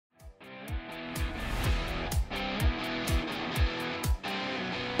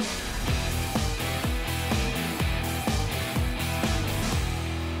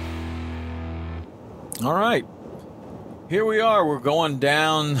All right. Here we are. We're going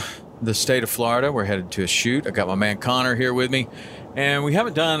down the state of Florida. We're headed to a shoot. I got my man Connor here with me. And we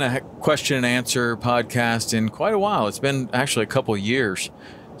haven't done a question and answer podcast in quite a while. It's been actually a couple of years.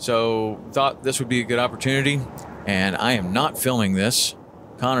 So thought this would be a good opportunity. And I am not filming this.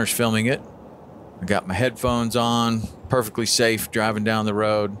 Connor's filming it. I got my headphones on, perfectly safe driving down the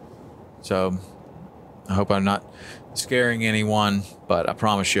road. So I hope I'm not scaring anyone, but I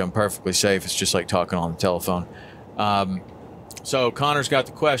promise you I'm perfectly safe. It's just like talking on the telephone. So Connor's got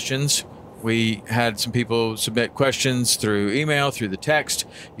the questions. We had some people submit questions through email, through the text.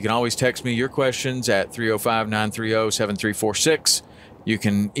 You can always text me your questions at 305-930-7346. You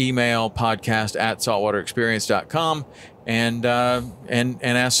can email podcast@saltwaterexperience.com and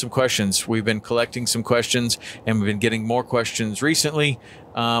ask some questions. We've been collecting some questions, and we've been getting more questions recently,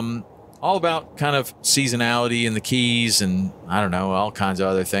 all about kind of seasonality in the Keys and, I don't know, all kinds of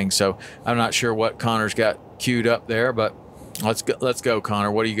other things. So I'm not sure what Connor's got queued up there, but let's go,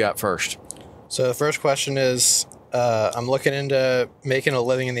 Connor. What do you got first? So the first question is, I'm looking into making a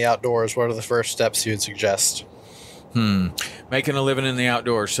living in the outdoors. What are the first steps you would suggest? Making a living in the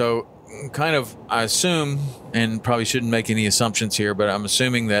outdoors. So kind of, I assume, and probably shouldn't make any assumptions here, but I'm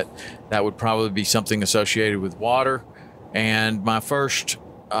assuming that would probably be something associated with water. And my first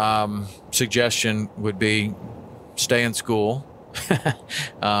suggestion would be stay in school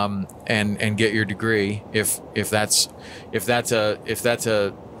and get your degree if that's a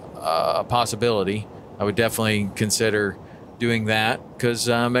possibility. I would definitely consider doing that, because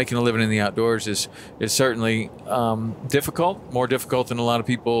making a living in the outdoors is certainly difficult, more difficult than a lot of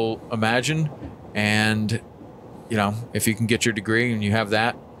people imagine. And you know, if you can get your degree and you have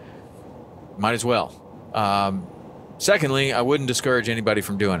that, might as well. Secondly, I wouldn't discourage anybody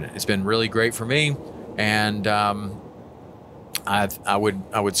from doing it. It's been really great for me, and I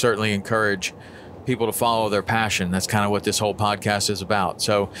would certainly encourage people to follow their passion. That's kind of what this whole podcast is about.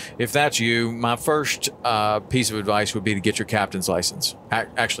 So if that's you, my first piece of advice would be to get your captain's license.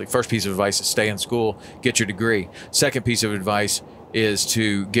 Actually, first piece of advice is stay in school, get your degree. Second piece of advice is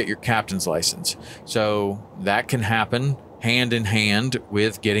to get your captain's license. So that can happen hand in hand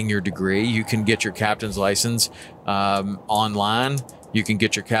with getting your degree. You can get your captain's license online. You can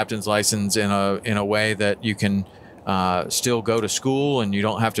get your captain's license in a way that you can still go to school, and you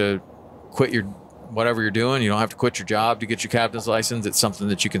don't have to quit your whatever you're doing. You don't have to quit your job to get your captain's license. It's something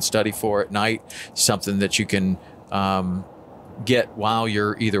that you can study for at night, something that you can get while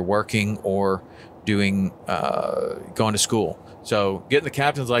you're either working or doing going to school. So getting the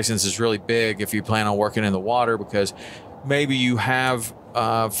captain's license is really big if you plan on working in the water, because maybe you have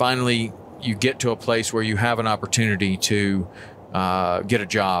finally you get to a place where you have an opportunity to get a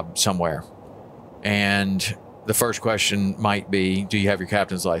job somewhere. And the first question might be, do you have your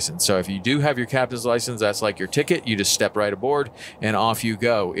captain's license? So if you do have your captain's license, that's like your ticket. You just step right aboard and off you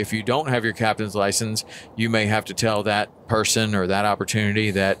go. If you don't have your captain's license, you may have to tell that person or that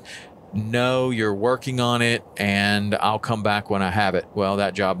opportunity that, no, you're working on it and I'll come back when I have it. Well,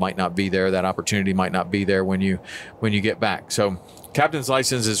 that job might not be there. That opportunity might not be there when you get back. So captain's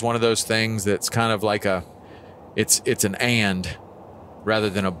license is one of those things that's kind of like it's an and rather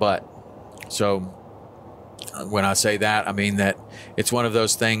than a but. So when I say that, I mean that it's one of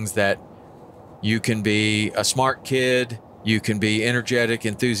those things that you can be a smart kid, you can be energetic,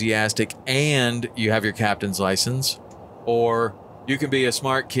 enthusiastic, and you have your captain's license, or you can be a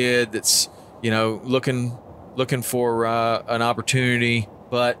smart kid that's, looking for an opportunity,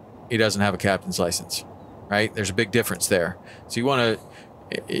 but he doesn't have a captain's license, right? There's a big difference there. So you want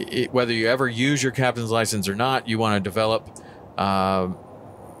to, whether you ever use your captain's license or not, you want to develop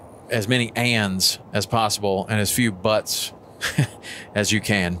as many ands as possible and as few buts as you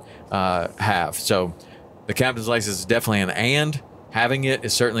can have. So the captain's license is definitely an and. Having it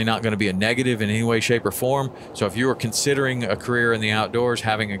is certainly not going to be a negative in any way, shape, or form. So if you are considering a career in the outdoors,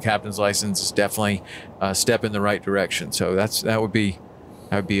 having a captain's license is definitely a step in the right direction. So that would be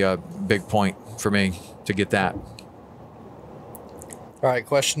a big point for me to get that. All right,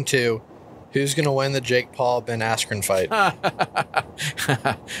 question 2. Who's going to win the Jake Paul Ben Askren fight?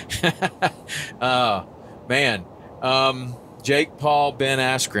 Oh, man. Jake Paul, Ben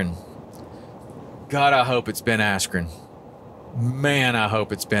Askren. God, I hope it's Ben Askren. Man, I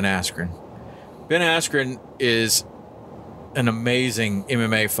hope it's Ben Askren. Ben Askren is an amazing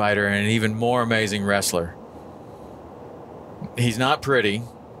MMA fighter and an even more amazing wrestler. He's not pretty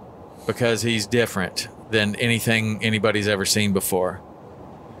because he's different than anything anybody's ever seen before.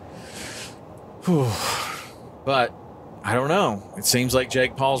 Whew. But I don't know. It seems like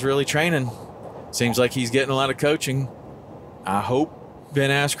Jake Paul's really training. Seems like he's getting a lot of coaching. I hope Ben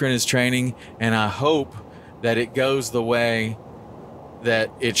Askren is training, and I hope that it goes the way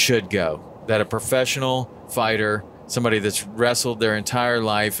that it should go. That a professional fighter, somebody that's wrestled their entire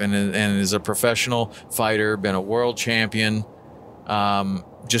life and is a professional fighter, been a world champion,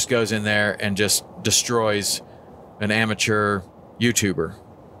 just goes in there and just destroys an amateur YouTuber.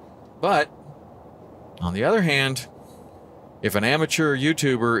 But on the other hand, if an amateur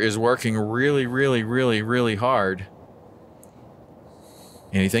YouTuber is working really, really, really, really hard,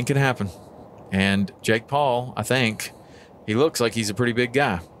 anything can happen. And Jake Paul, I think, he looks like he's a pretty big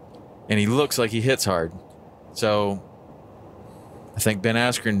guy. And he looks like he hits hard. So I think Ben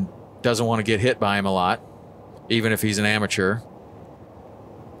Askren doesn't want to get hit by him a lot, even if he's an amateur.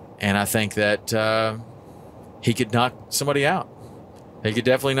 And I think that he could knock somebody out. He could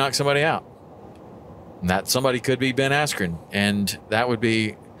definitely knock somebody out. And that somebody could be Ben Askren. And that would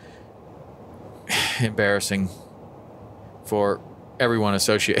be embarrassing for everyone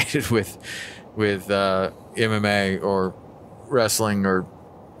associated with MMA or wrestling or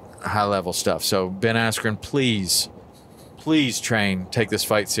high-level stuff. So Ben Askren, please train, take this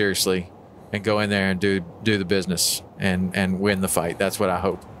fight seriously, and go in there and do the business and win the fight. That's what I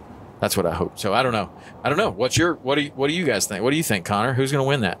hope. So I don't know. What do you guys think? What do you think, Connor? Who's going to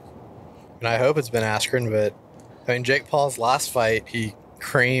win that? And I hope it's Ben Askren, but I mean, Jake Paul's last fight, he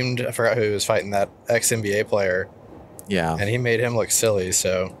creamed, I forgot who he was fighting, that ex-NBA player. Yeah. And he made him look silly,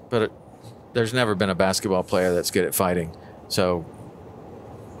 so. But there's never been a basketball player that's good at fighting. So,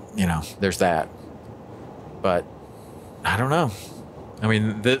 there's that. But I don't know. I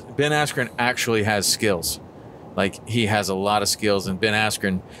mean, Ben Askren actually has skills. Like, he has a lot of skills. And Ben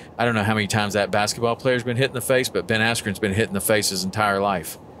Askren, I don't know how many times that basketball player's been hit in the face, but Ben Askren's been hit in the face his entire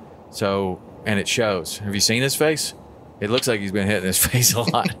life. So, and it shows. Have you seen his face? It looks like he's been hit in his face a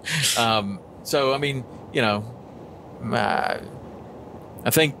lot. So, I mean, I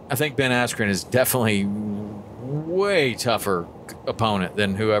think Ben Askren is definitely way tougher opponent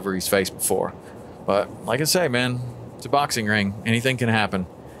than whoever he's faced before. But like I say, man, it's a boxing ring. Anything can happen.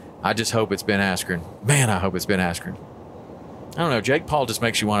 I just hope it's Ben Askren. Man, I hope it's Ben Askren. I don't know. Jake Paul just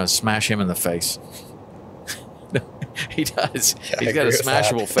makes you want to smash him in the face. He does. Yeah, He's got a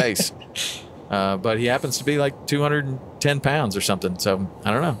smashable face. But he happens to be like 210 pounds or something. So,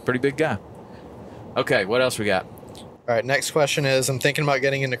 I don't know. Pretty big guy. Okay, what else we got? All right, next question is, I'm thinking about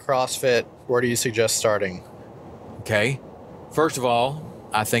getting into CrossFit. Where do you suggest starting? Okay. First of all,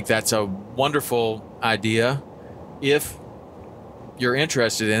 I think that's a wonderful idea if you're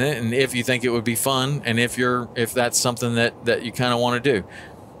interested in it and if you think it would be fun and if that's something that you kind of want to do.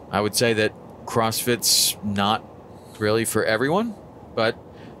 I would say that CrossFit's not really for everyone, but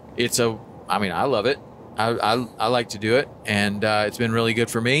I love it. I like to do it, and it's been really good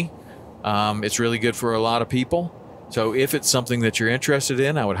for me. It's really good for a lot of people. So if it's something that you're interested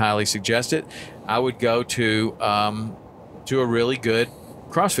in, I would highly suggest it. I would go to a really good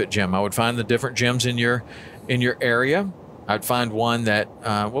CrossFit gym. I would find the different gyms in your area. I'd find one that,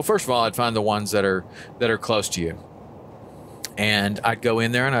 first of all, I'd find the ones that are close to you. And I'd go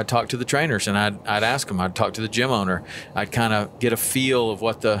in there and I'd talk to the trainers and I'd ask them. I'd talk to the gym owner. I'd kind of get a feel of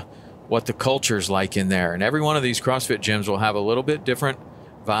what the culture's like in there. And every one of these CrossFit gyms will have a little bit different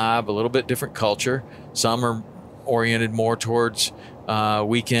vibe, a little bit different culture. Some are oriented more towards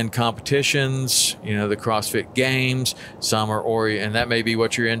weekend competitions, the CrossFit Games. Some are and that may be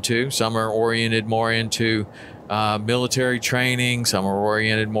what you're into. Some are oriented more into military training. Some are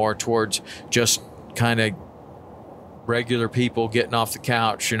oriented more towards just kind of regular people getting off the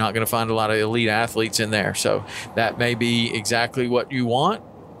couch. You're not going to find a lot of elite athletes in there. So that may be exactly what you want.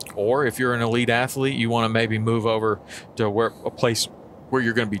 Or if you're an elite athlete, you want to maybe move over to a place where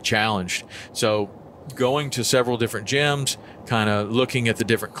you're going to be challenged. So going to several different gyms, kind of looking at the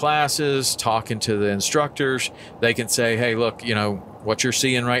different classes, talking to the instructors, they can say, hey, look, what you're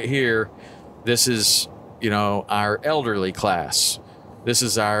seeing right here, this is, our elderly class. This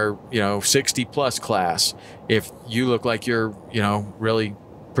is our, 60 plus class. If you look like you're, really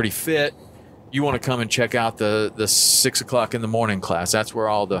pretty fit, you want to come and check out the 6 o'clock in the morning class. That's where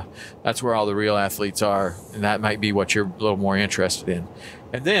all the real athletes are. And that might be what you're a little more interested in.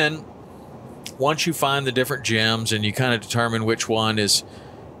 And then once you find the different gyms and you kind of determine which one is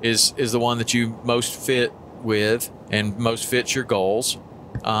the one that you most fit with and most fits your goals,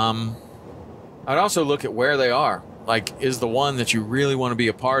 I'd also look at where they are. Like, is the one that you really want to be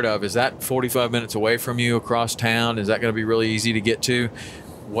a part of, is that 45 minutes away from you across town? Is that going to be really easy to get to?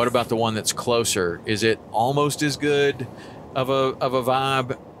 What about the one that's closer? Is it almost as good of a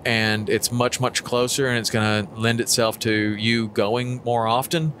vibe and it's much, much closer and it's going to lend itself to you going more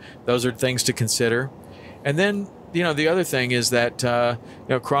often? Those are things to consider. And then the other thing is that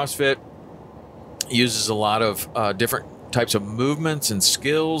CrossFit uses a lot of different types of movements and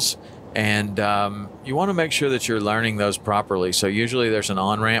skills, and you want to make sure that you're learning those properly. So usually there's an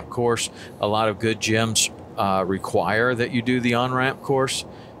on-ramp course. A lot of good gyms require that you do the on-ramp course.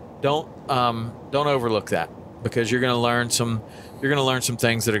 Don't overlook that, because you're going to learn some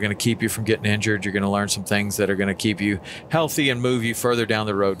things that are going to keep you from getting injured. You're going to learn some things that are going to keep you healthy and move you further down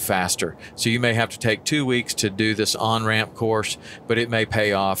the road faster. So you may have to take 2 weeks to do this on-ramp course, but it may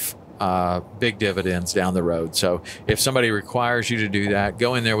pay off big dividends down the road. So if somebody requires you to do that,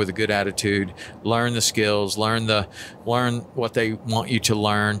 go in there with a good attitude, learn the skills, learn what they want you to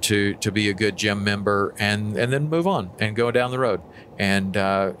learn to be a good gym member, and then move on and go down the road. And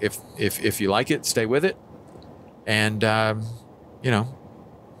if you like it, stay with it. And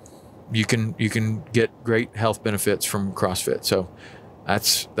you can get great health benefits from CrossFit. So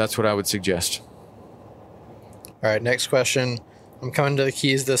that's what I would suggest. All right, next question. I'm coming to the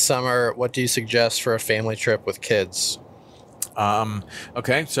Keys this summer. What do you suggest for a family trip with kids?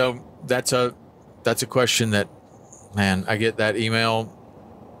 Okay, so that's a question that, man, I get that email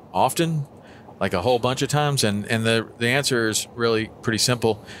often, like a whole bunch of times, and the answer is really pretty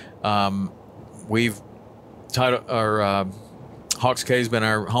simple. We've Hawks K has been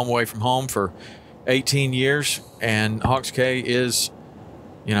our home away from home for 18 years, and Hawks K is,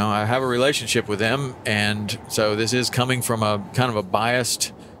 I have a relationship with them, and so this is coming from a kind of a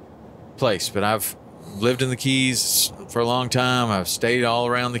biased place. But I've lived in the Keys for a long time. I've stayed all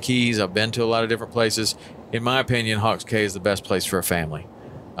around the Keys. I've been to a lot of different places. In my opinion, Hawks K is the best place for a family.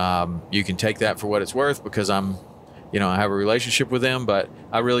 You can take that for what it's worth, because I have a relationship with them, but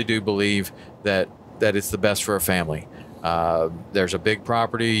I really do believe that it's the best for a family. There's a big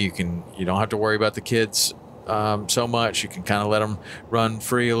property. You don't have to worry about the kids so much. You can kind of let them run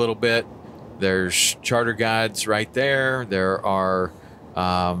free a little bit. There's charter guides right there. There are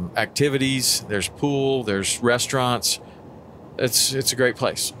activities. There's pool. There's restaurants. It's a great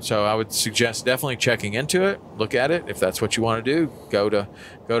place. So I would suggest definitely checking into it. Look at it. If that's what you want to do, go to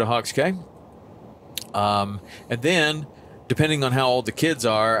Hawks K. And then, depending on how old the kids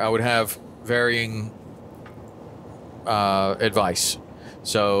are, I would have varying advice.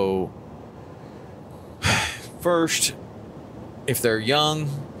 So first, if they're young,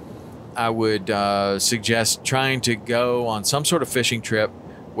 I would suggest trying to go on some sort of fishing trip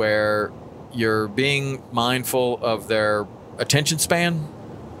where you're being mindful of their attention span.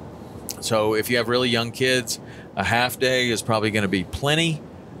 So if you have really young kids, a half day is probably going to be plenty.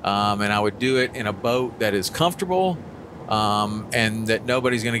 And I would do it in a boat that is comfortable and that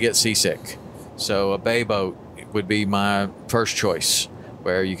nobody's going to get seasick. So a bay boat would be my first choice,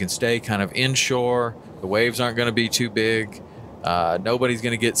 where you can stay kind of inshore. The waves aren't going to be too big. Nobody's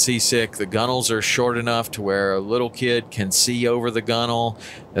going to get seasick. The gunnels are short enough to where a little kid can see over the gunnel.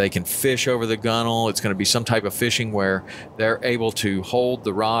 They can fish over the gunnel. It's going to be some type of fishing where they're able to hold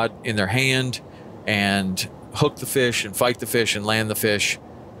the rod in their hand and hook the fish and fight the fish and land the fish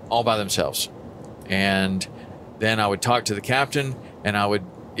all by themselves. And then I would talk to the captain, and I would,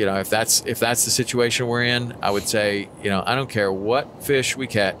 if that's the situation we're in, I would say, I don't care what fish we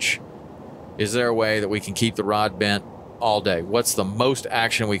catch. Is there a way that we can keep the rod bent all day? What's the most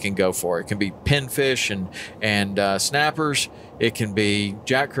action we can go for? It can be pinfish and snappers. It can be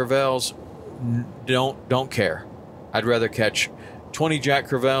jack crevalles. Don't care. I'd rather catch 20 jack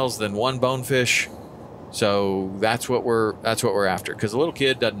crevalles than one bonefish. So that's what we're after. Because a little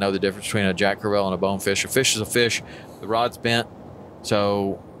kid doesn't know the difference between a jack crevalle and a bonefish. A fish is a fish. The rod's bent.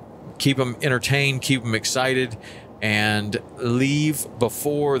 So keep them entertained, keep them excited, and leave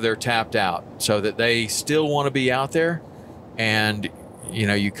before they're tapped out, so that they still want to be out there. And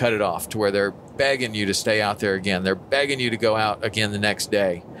you cut it off to where they're begging you to stay out there again. They're begging you to go out again the next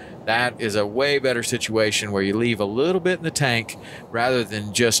day. That is a way better situation, where you leave a little bit in the tank rather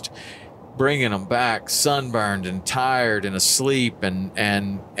than just bringing them back sunburned and tired and asleep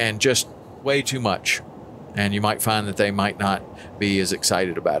and just way too much. And you might find that they might not be as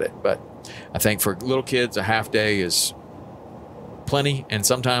excited about it. But I think for little kids, a half day is plenty. And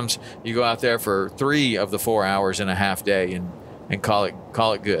sometimes you go out there for 3 of the 4 hours in a half day and call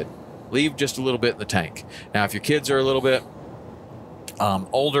it good. Leave just a little bit in the tank. Now, if your kids are a little bit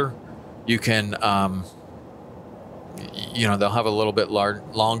older, you can, they'll have a little bit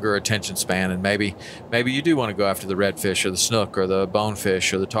longer attention span, and maybe you do want to go after the redfish or the snook or the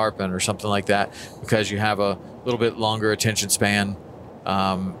bonefish or the tarpon or something like that, because you have a little bit longer attention span,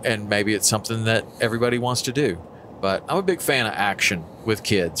 and maybe it's something that everybody wants to do. But I'm a big fan of action with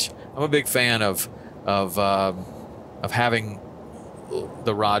kids. I'm a big fan of having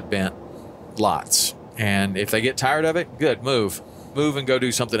the rod bent lots. And if they get tired of it, good, move and go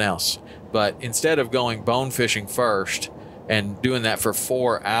do something else. But instead of going bone fishing first and doing that for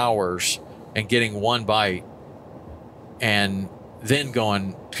 4 hours and getting one bite and then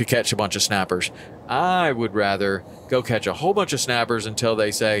going to catch a bunch of snappers, I would rather go catch a whole bunch of snappers until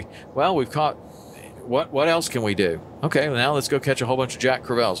they say, well, we've caught, what else can we do? Okay, well, now let's go catch a whole bunch of Jack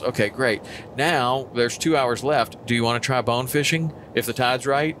Crevalles. Okay, great. Now there's 2 hours left. Do you want to try bone fishing if the tide's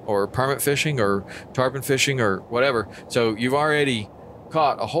right, or permit fishing, or tarpon fishing, or whatever? So you've already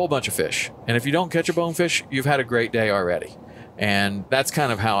caught a whole bunch of fish. And if you don't catch a bonefish, you've had a great day already. And that's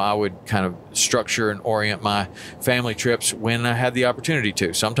kind of how I would kind of structure and orient my family trips when I had the opportunity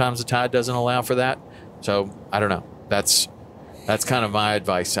to. Sometimes the tide doesn't allow for that. So I don't know. That's kind of my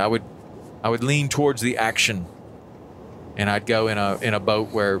advice. I would lean towards the action, and I'd go in a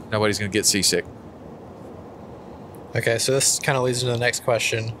boat where nobody's going to get seasick. Okay, so this kind of leads into the next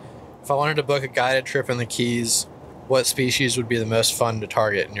question. If I wanted to book a guided trip in the Keys, what species would be the most fun to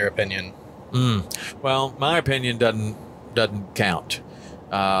target, in your opinion? Well, my opinion doesn't count.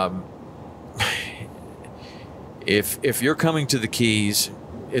 If you're coming to the Keys,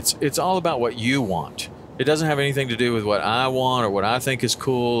 it's all about what you want. It doesn't have anything to do with what I want or what I think is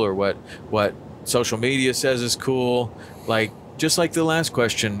cool or what social media says is cool. Like, just like the last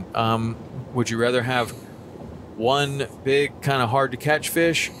question, would you rather have one big kind of hard to catch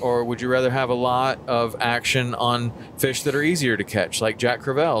fish, or would you rather have a lot of action on fish that are easier to catch, like Jack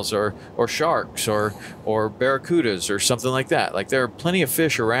Crevalles or sharks or barracudas or something like that? Like, there are plenty of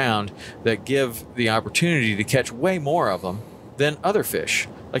fish around that give the opportunity to catch way more of them than other fish.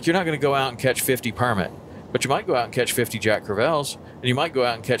 Like, you're not going to go out and catch 50 permit, but you might go out and catch 50 Jack Crevalles, and you might go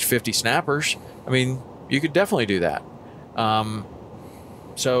out and catch 50 snappers. I mean, you could definitely do that.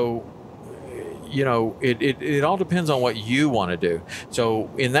 So, you know, it all depends on what you want to do. So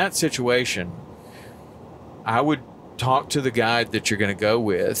in that situation, I would talk to the guide that you're going to go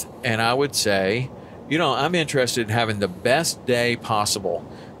with, and I would say, you know, I'm interested in having the best day possible.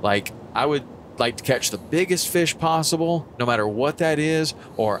 Like, I would like to catch the biggest fish possible, no matter what that is,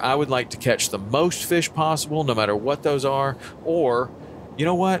 or I would like to catch the most fish possible, no matter what those are. Or, you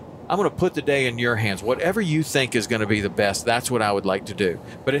know what? I'm going to put the day in your hands. Whatever you think is going to be the best, that's what I would like to do.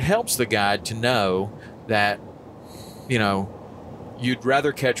 But it helps the guide to know that, you know, you'd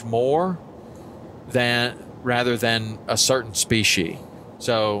rather catch more rather than a certain species.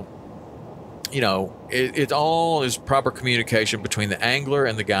 So, you know, it all is proper communication between the angler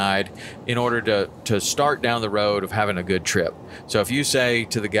and the guide in order to start down the road of having a good trip. So if you say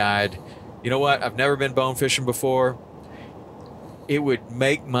to the guide, you know what, I've never been bone fishing before, it would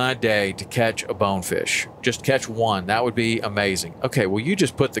make my day to catch a bonefish. Just catch one. That would be amazing. Okay, well, you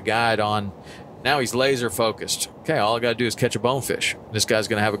just put the guide on. Now he's laser focused. Okay, all I got to do is catch a bonefish. This guy's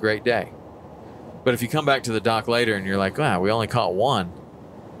going to have a great day. But if you come back to the dock later and you're like, wow, we only caught one.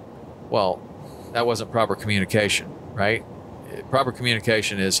 Well, that wasn't proper communication, right? Proper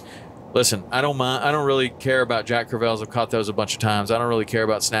communication is, listen, I don't mind. I don't really care about Jack Crevalles. I've caught those a bunch of times. I don't really care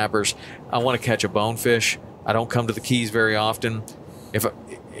about snappers. I want to catch a bonefish. I don't come to the Keys very often.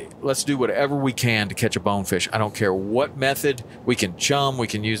 Let's do whatever we can to catch a bonefish. I don't care what method. We can chum, we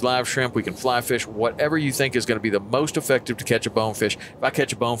can use live shrimp, we can fly fish, whatever you think is going to be the most effective to catch a bonefish. If I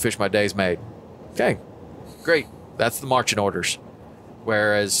catch a bonefish, my day's made. Okay, great. That's the marching orders.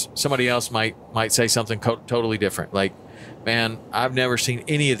 Whereas somebody else might say something totally different. Like, man, I've never seen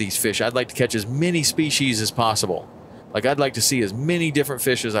any of these fish. I'd like to catch as many species as possible. Like, I'd like to see as many different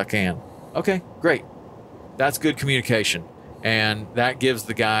fish as I can. Okay, great. That's good communication. And that gives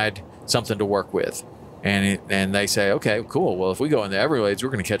the guide something to work with. And they say, okay, cool. Well, if we go in the Everglades, we're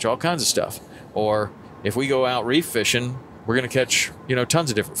going to catch all kinds of stuff. Or if we go out reef fishing, we're going to catch, you know,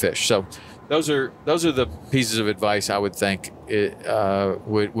 tons of different fish. So those are the pieces of advice I would think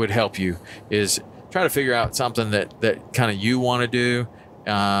would help you, is try to figure out something that kind of you want to do,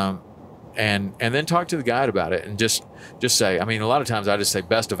 and then talk to the guide about it, and just say, I mean, a lot of times I just say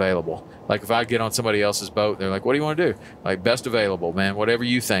best available. Like, if I get on somebody else's boat, they're like, what do you want to do? Like, best available, man, whatever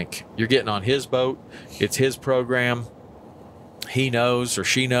you think. You're getting on his boat. It's his program. He knows or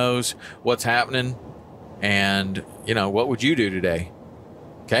she knows what's happening. And, you know, what would you do today?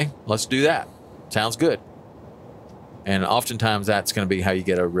 Okay, let's do that. Sounds good. And oftentimes that's going to be how you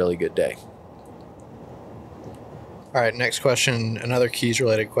get a really good day. All right, next question, another Keys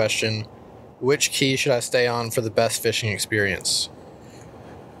related question. Which key should I stay on for the best fishing experience?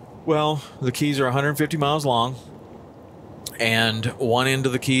 Well, the Keys are 150 miles long, and one end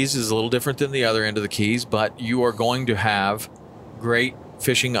of the Keys is a little different than the other end of the Keys, but you are going to have great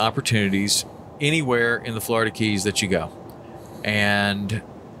fishing opportunities anywhere in the Florida Keys that you go. And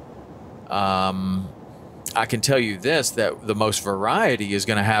I can tell you this, that the most variety is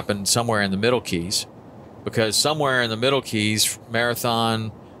going to happen somewhere in the Middle Keys, because somewhere in the Middle Keys,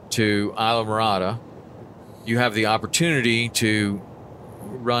 Marathon to Isla Morada, you have the opportunity to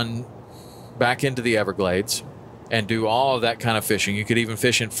run back into the Everglades and do all of that kind of fishing. You could even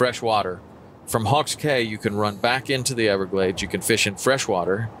fish in fresh water. From Hawks Cay, you can run back into the Everglades. You can fish in fresh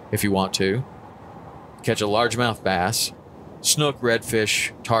water if you want to, catch a largemouth bass, snook,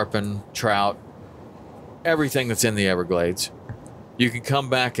 redfish, tarpon, trout, everything that's in the Everglades. You can come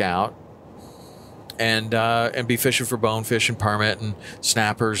back out and be fishing for bonefish and permit and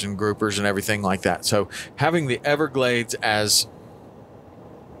snappers and groupers and everything like that. So having the Everglades as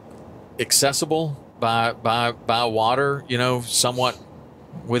accessible by water, somewhat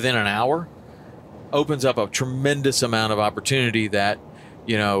within an hour, opens up a tremendous amount of opportunity that,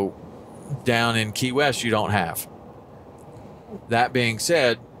 down in Key West you don't have. That being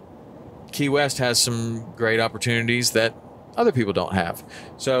said, Key West has some great opportunities that other people don't have.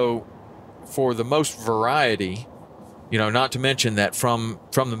 So for the most variety, not to mention that from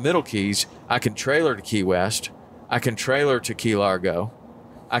the Middle Keys, I can trailer to Key West, I can trailer to Key Largo,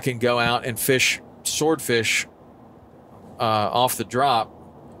 I can go out and fish swordfish off the drop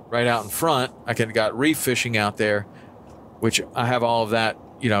right out in front. I got reef fishing out there, which I have all of that,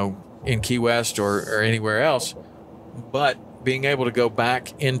 in Key West or anywhere else. But being able to go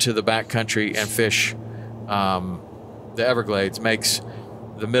back into the backcountry and fish the Everglades makes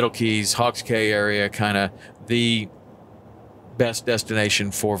the Middle Keys, Hawks Cay area kind of the best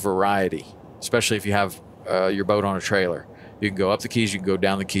destination for variety, especially if you have your boat on a trailer. You can go up the Keys, you can go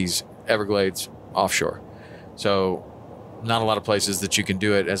down the Keys, Everglades, offshore. So not a lot of places that you can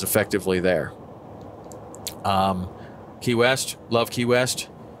do it as effectively there. Key West, love Key West.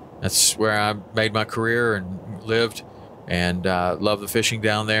 That's where I made my career and lived, and love the fishing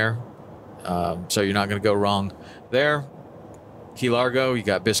down there. So you're not going to go wrong there. Key Largo, you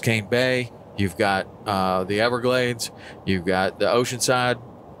got Biscayne Bay, you've got the Everglades, you've got the Oceanside.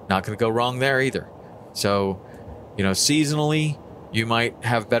 Not going to go wrong there either. So, seasonally, you might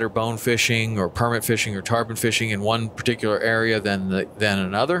have better bone fishing or permit fishing or tarpon fishing in one particular area than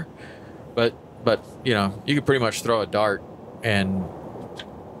another. But you can pretty much throw a dart and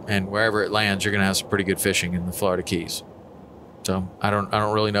wherever it lands, you're going to have some pretty good fishing in the Florida Keys. So I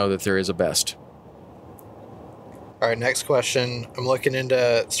don't really know that there is a best. All right, next question. I'm looking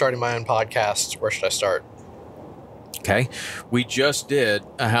into starting my own podcast. Where should I start? Okay. We just did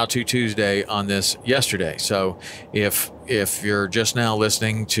a How To Tuesday on this yesterday. So if you're just now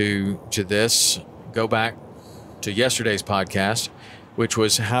listening to this, go back to yesterday's podcast, which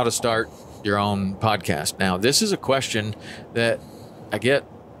was how to start your own podcast. Now, this is a question that I get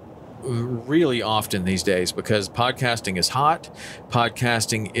really often these days because podcasting is hot.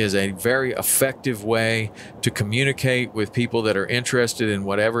 Podcasting is a very effective way to communicate with people that are interested in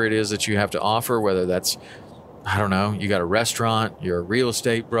whatever it is that you have to offer, whether that's, I don't know, you got a restaurant, you're a real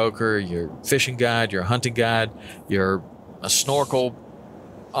estate broker, you're a fishing guide, you're a hunting guide, you're a snorkel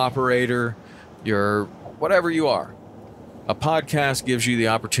operator, you're whatever you are. A podcast gives you the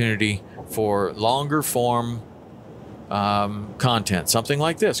opportunity for longer form content, something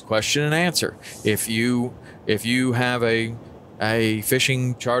like this, question and answer. If you have a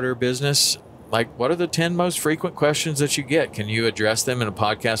fishing charter business, like, what are the 10 most frequent questions that you get? Can you address them in a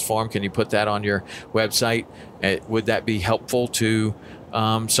podcast form? Can you put that on your website? Would that be helpful to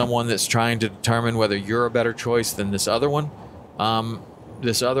someone that's trying to determine whether you're a better choice than this other one?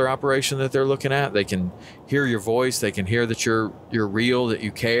 This other operation that they're looking at, they can hear your voice. They can hear that you're real, that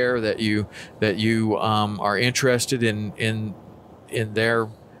you care, that you are interested in their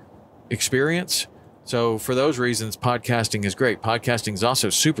experience. So for those reasons, podcasting is great. Podcasting is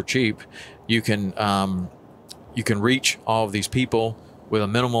also super cheap. You can reach all of these people with a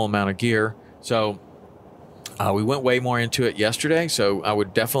minimal amount of gear. So we went way more into it yesterday. So I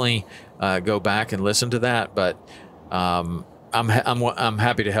would definitely go back and listen to that. But I'm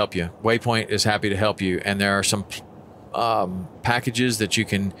happy to help you. Waypoint is happy to help you, and there are some packages that you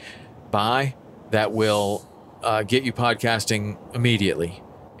can buy that will get you podcasting immediately,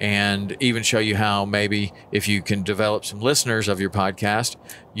 and even show you how maybe if you can develop some listeners of your podcast,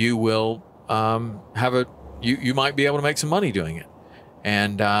 you will you might be able to make some money doing it.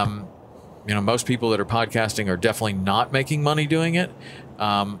 And most people that are podcasting are definitely not making money doing it,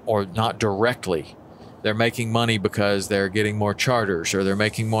 or not directly. They're making money because they're getting more charters, or they're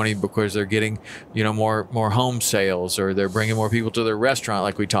making money because they're getting, more home sales, or they're bringing more people to their restaurant,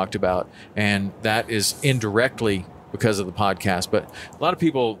 like we talked about. And that is indirectly because of the podcast. But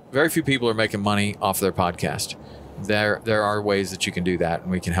very few people are making money off their podcast. There are ways that you can do that,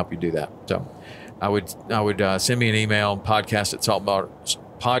 and we can help you do that. So I would send me an email, podcast at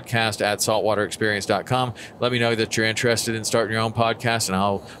saltwaterexperience.com. Let me know that you're interested in starting your own podcast, and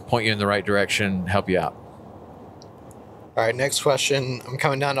I'll point you in the right direction, help you out. All right, next question. I'm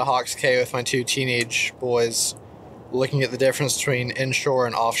coming down to Hawks Cay with my 2 teenage boys, looking at the difference between inshore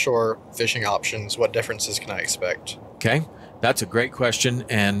and offshore fishing options. What differences can I expect? Okay, that's a great question.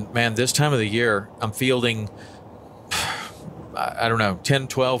 And man, this time of the year, I'm fielding, I don't know, 10,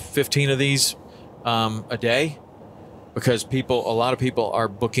 12, 15 of these a day, because a lot of people are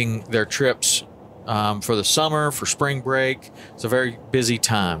booking their trips for the summer, for spring break. It's a very busy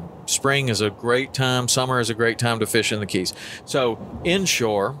time. Spring is a great time. Summer is a great time to fish in the Keys. So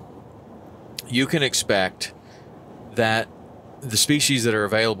inshore, you can expect that the species that are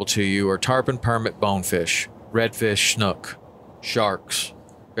available to you are tarpon, permit, bonefish, redfish, snook, sharks,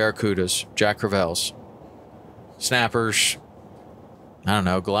 barracudas, jack crevalles, snappers, I don't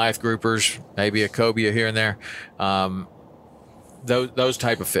know, Goliath groupers, maybe a cobia here and there, those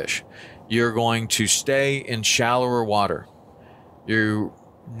type of fish. You're going to stay in shallower water.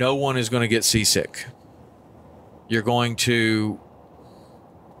 No one is going to get seasick. You're going to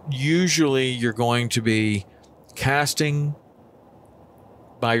be casting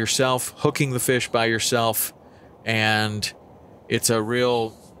by yourself, hooking the fish by yourself, and it's a real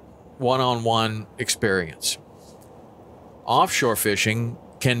one-on-one experience. Offshore fishing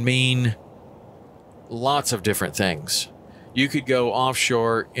can mean lots of different things. You could go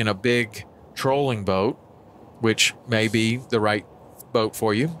offshore in a big trolling boat, which may be the right boat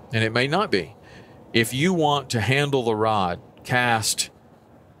for you, and it may not be. If you want to handle the rod, cast,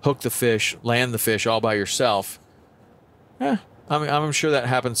 hook the fish, land the fish all by yourself, I'm sure that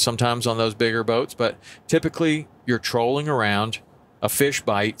happens sometimes on those bigger boats, but typically you're trolling around, a fish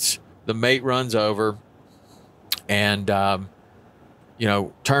bites, the mate runs over and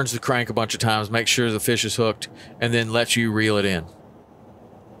turns the crank a bunch of times, makes sure the fish is hooked, and then lets you reel it in.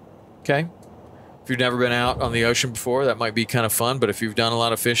 Okay? If you've never been out on the ocean before, that might be kind of fun, but if you've done a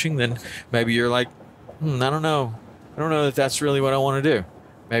lot of fishing, then maybe you're like, I don't know that that's really what I want to do.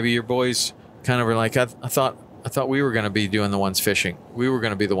 Maybe your boys kind of are like, I thought we were going to be doing the ones fishing. We were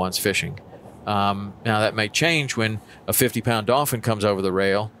going to be the ones fishing. Now that may change when a 50-pound dolphin comes over the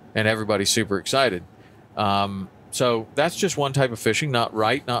rail and everybody's super excited. So that's just one type of fishing, not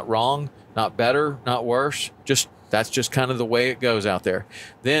right, not wrong, not better, not worse. That's just kind of the way it goes out there.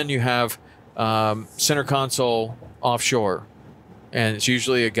 Then you have center console offshore, and it's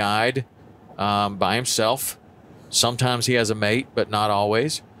usually a guide by himself. Sometimes he has a mate, but not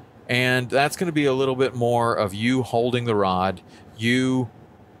always. And that's going to be a little bit more of you holding the rod, you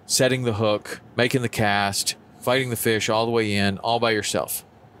setting the hook, making the cast, fighting the fish all the way in, all by yourself.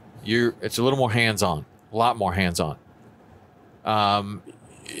 It's a little more hands-on, a lot more hands-on.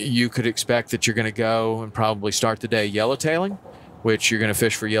 You could expect that you're going to go and probably start the day yellowtailing, which you're going to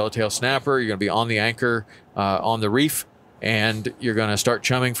fish for yellowtail snapper. You're going to be on the anchor on the reef, and you're going to start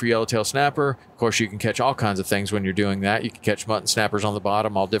chumming for yellowtail snapper. Of course, you can catch all kinds of things when you're doing that. You can catch mutton snappers on the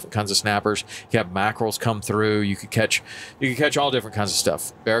bottom, all different kinds of snappers. You have mackerels come through. You could catch all different kinds of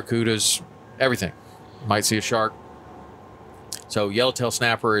stuff. Barracudas, everything. You might see a shark. So yellowtail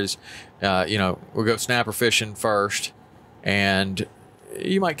snapper is, we'll go snapper fishing first, and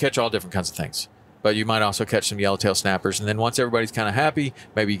you might catch all different kinds of things. But you might also catch some yellowtail snappers. And then once everybody's kind of happy,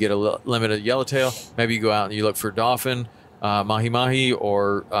 maybe you get a limited yellowtail. Maybe you go out and you look for dolphin, mahi-mahi,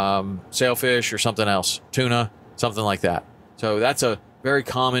 or sailfish or something else, tuna, something like that. So that's a very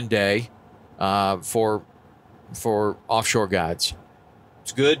common day for offshore guides.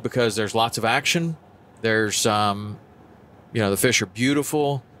 It's good because there's lots of action. There's, the fish are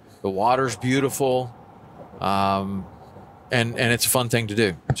beautiful. The water's beautiful. And it's a fun thing to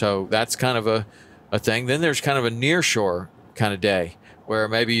do. So that's kind of a thing. Then there's kind of a near shore kind of day where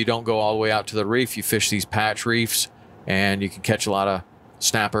maybe you don't go all the way out to the reef. You fish these patch reefs, and you can catch a lot of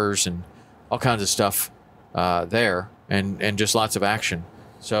snappers and all kinds of stuff there, and just lots of action.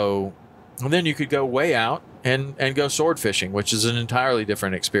 So, and then you could go way out and go sword fishing, which is an entirely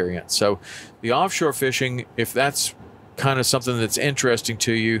different experience. So the offshore fishing, if that's kind of something that's interesting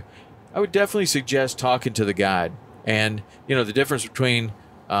to you, I would definitely suggest talking to the guide. And, the difference between,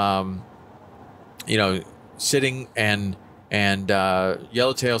 sitting and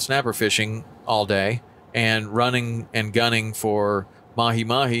yellowtail snapper fishing all day and running and gunning for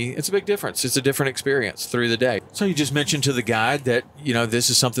mahi-mahi, it's a big difference. It's a different experience through the day. So you just mentioned to the guide that, this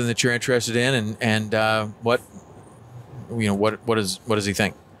is something that you're interested in, and what does he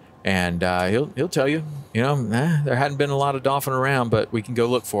think? And he'll tell you, there hadn't been a lot of dolphin around, but we can go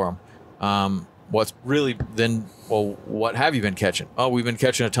look for them. what's really then? Well, what have you been catching? Oh, we've been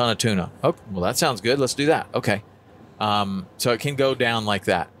catching a ton of tuna. Oh, well, that sounds good. Let's do that. Okay. So it can go down like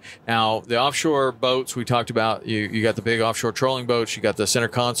that. Now, the offshore boats we talked about, you got the big offshore trolling boats, you got the center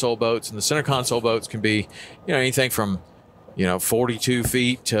console boats, and the center console boats can be, anything from, 42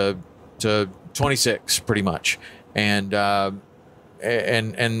 feet to 26 pretty much. And the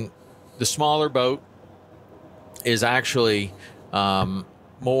smaller boat is actually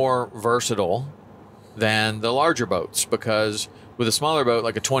more versatile than the larger boats, because with a smaller boat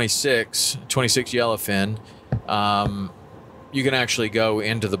like a 26 yellowfin, you can actually go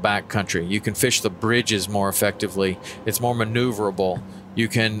into the back country. You can fish the bridges more effectively. It's more maneuverable. You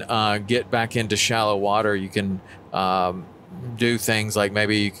can get back into shallow water. You can do things like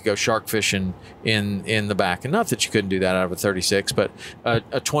maybe you could go shark fishing in the back. And not that you couldn't do that out of a 36, but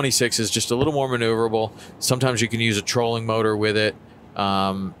a 26 is just a little more maneuverable. Sometimes you can use a trolling motor with it.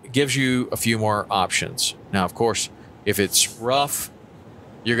 It gives you a few more options. Now, of course, if it's rough,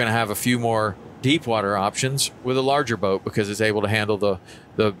 you're going to have a few more deep water options with a larger boat, because it's able to handle the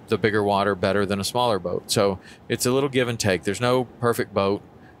bigger water better than a smaller boat. So it's a little give and take. There's no perfect boat,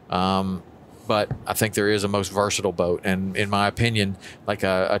 but I think there is a most versatile boat. And in my opinion, like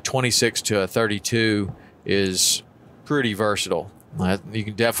a 26 to a 32 is pretty versatile. You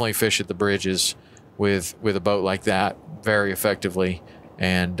can definitely fish at the bridges with a boat like that very effectively,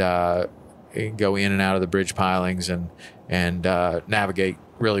 and go in and out of the bridge pilings and navigate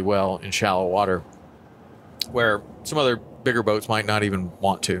really well in shallow water, where some other bigger boats might not even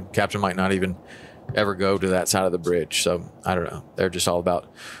want to. Captain might not even ever go to that side of the bridge. So I don't know. They're just all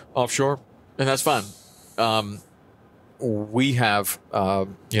about offshore, and that's fine. We have,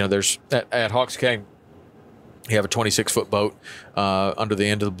 there's at Hawks Cay, you have a 26-foot boat under the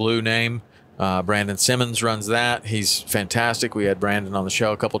End of the Blue name. Brandon Simmons runs that. He's fantastic. We had Brandon on the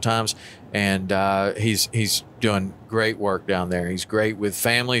show a couple times, and he's doing great work down there. He's great with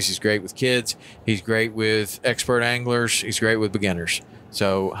families. He's great with kids. He's great with expert anglers. He's great with beginners.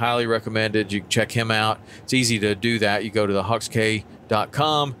 So highly recommended. You can check him out. It's easy to do that. You go to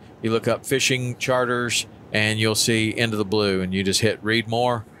thehawkskay.com. You look up fishing charters, and you'll see End of the Blue, and you just hit read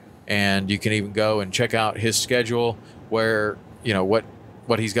more, and you can even go and check out his schedule, where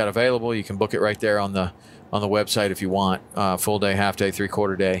what he's got available. You can book it right there on the website if you want, full day, half day,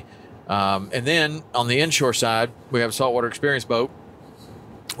 3/4 day. And then on the inshore side, we have a Saltwater Experience boat,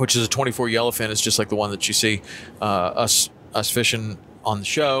 which is a 24 yellowfin. It's just like the one that you see us fishing on the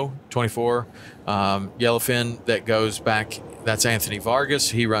show, 24 yellowfin that goes back. That's Anthony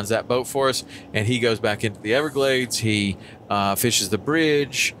Vargas. He runs that boat for us, and he goes back into the Everglades. He fishes the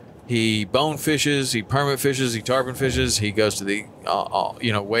bridge. He bone fishes, he permit fishes, he tarpon fishes. He goes to the,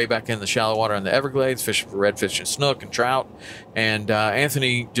 way back in the shallow water in the Everglades, fishing for redfish and snook and trout. And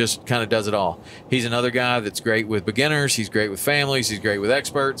Anthony just kind of does it all. He's another guy that's great with beginners. He's great with families. He's great with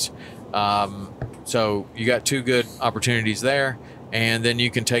experts. So you got two good opportunities there. And then you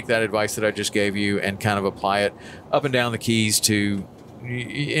can take that advice that I just gave you and kind of apply it up and down the Keys and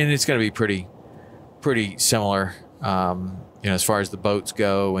it's going to be pretty similar. As far as the boats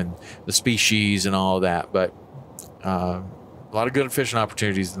go and the species and all of that. But a lot of good fishing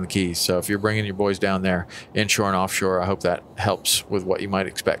opportunities in the Keys. So if you're bringing your boys down there, inshore and offshore, I hope that helps with what you might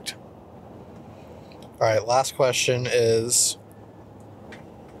expect. All right, last question is,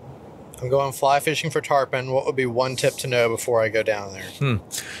 I'm going fly fishing for tarpon. What would be one tip to know before I go down there?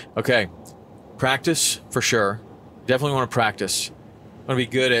 Okay. Practice for sure. Definitely want to practice. Want to be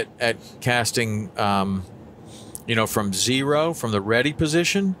good at casting from zero, from the ready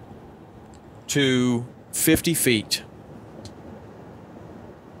position, to 50 feet,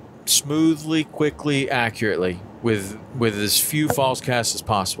 smoothly, quickly, accurately, with as few false casts as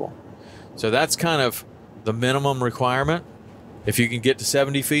possible. So that's kind of the minimum requirement. If you can get to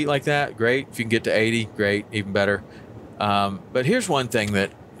 70 feet like that, great. If you can get to 80, great, even better. But here's one thing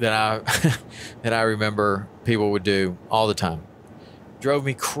that I that I remember people would do all the time. Drove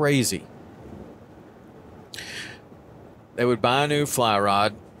me crazy. They would buy a new fly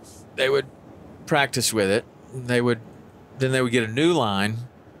rod. They would practice with it. Then they would get a new line,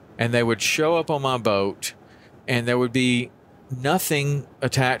 and they would show up on my boat, and there would be nothing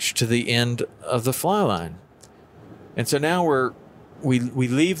attached to the end of the fly line. And so now we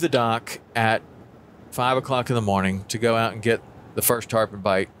leave the dock at 5 o'clock in the morning to go out and get the first tarpon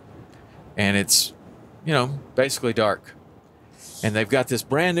bite, and it's basically dark, and they've got this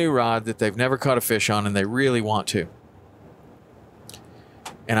brand new rod that they've never caught a fish on, and they really want to.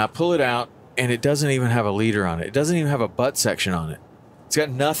 And I pull it out, and it doesn't even have a leader on it. It doesn't even have a butt section on it. It's got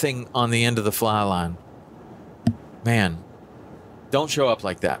nothing on the end of the fly line. Man, don't show up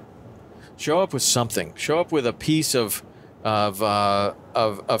like that. show up with something. Show up with a piece of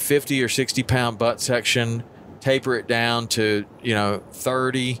a 50 or 60 pound butt section. Taper it down to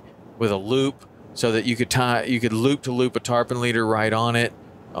 30 with a loop, so that you could loop to loop a tarpon leader right on it,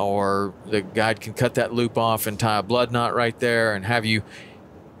 or the guide can cut that loop off and tie a blood knot right there, and have you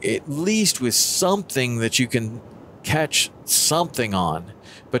at least with something that you can catch something on.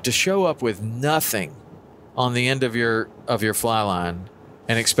 But to show up with nothing on the end of your fly line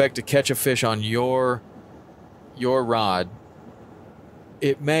and expect to catch a fish on your rod,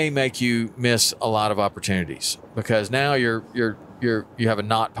 it may make you miss a lot of opportunities, because now you have a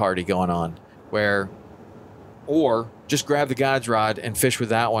knot party going on, or just grab the guide's rod and fish with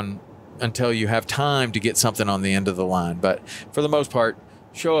that one until you have time to get something on the end of the line. But for the most part,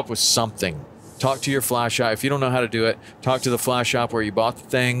 show up with something. Talk to your fly shop. If you don't know how to do it, talk to the fly shop where you bought the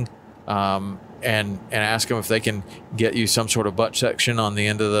thing, and ask them if they can get you some sort of butt section on the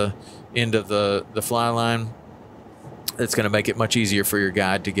end of the fly line. It's going to make it much easier for your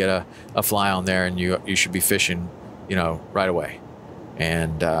guide to get a fly on there, and you should be fishing, right away.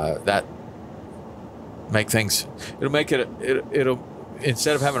 And that make things. It'll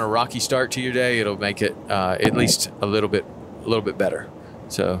instead of having a rocky start to your day, it'll make it at least a little bit better.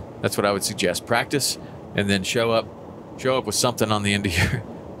 So that's what I would suggest. Practice, and then show up with something on the end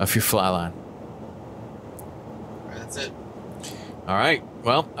of your fly line. That's it. All right.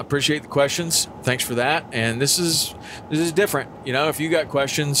 Well, I appreciate the questions. Thanks for that. And this is different. If you got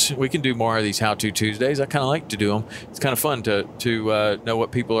questions, we can do more of these How-To Tuesdays. I kind of like to do them. It's kind of fun to know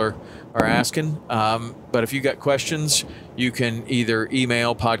what people are asking. But if you got questions, you can either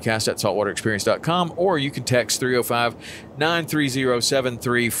email podcast@saltwaterexperience.com, or you can text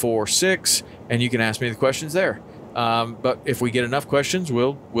 305-930-7346, and you can ask me the questions there. But if we get enough questions,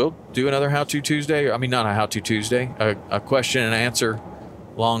 we'll do another How-To Tuesday. I mean, not a How-To Tuesday, a question and answer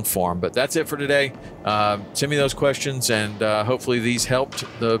long form. But that's it for today. Send me those questions, and hopefully these helped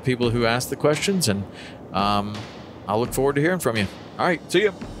the people who asked the questions, and I'll look forward to hearing from you. All right, see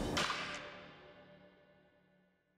you.